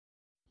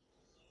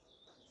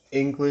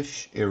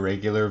English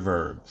irregular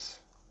verbs.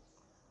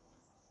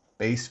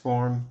 Base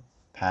form,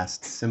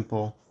 past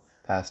simple,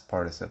 past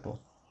participle.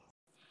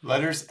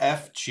 Letters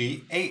F,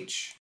 G,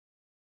 H.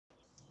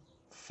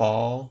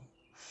 Fall,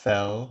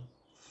 fell,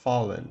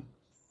 fallen.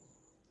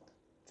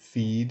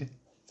 Feed,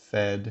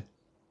 fed,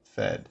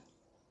 fed.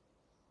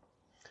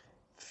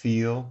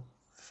 Feel,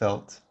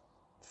 felt,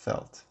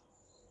 felt.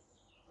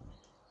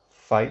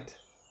 Fight,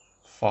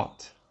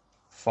 fought,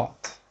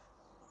 fought.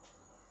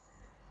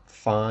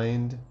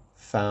 Find,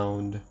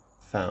 found,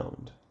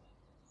 found.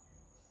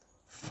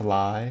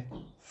 Fly,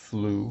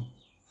 flew,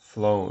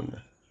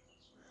 flown.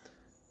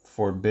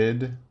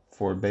 Forbid,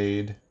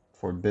 forbade,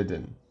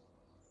 forbidden.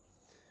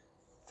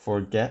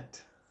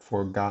 Forget,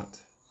 forgot,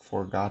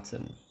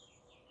 forgotten.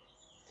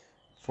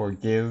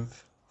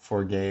 Forgive,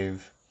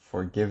 forgave,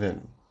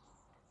 forgiven.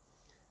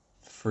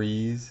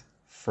 Freeze,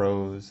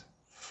 froze,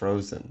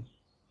 frozen.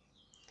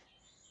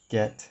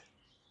 Get,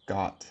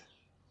 got,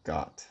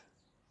 got.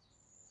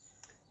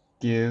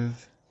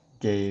 Give,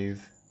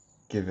 gave,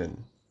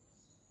 given.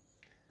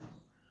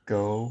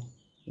 Go,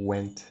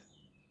 went,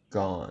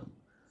 gone.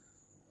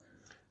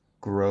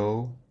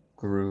 Grow,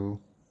 grew,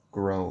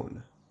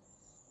 grown.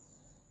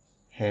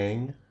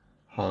 Hang,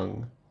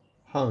 hung,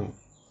 hung.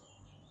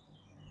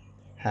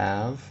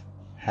 Have,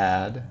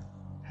 had,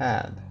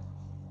 had.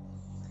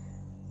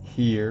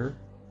 Hear,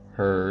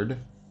 heard,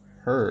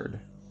 heard.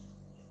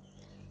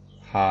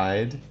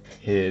 Hide,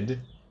 hid,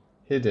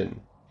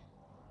 hidden.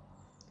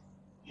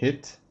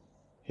 Hit,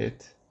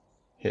 hit,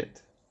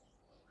 hit.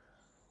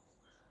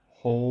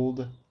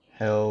 Hold,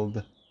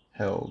 held,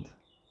 held.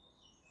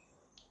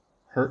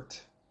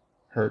 Hurt,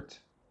 hurt,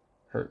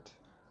 hurt.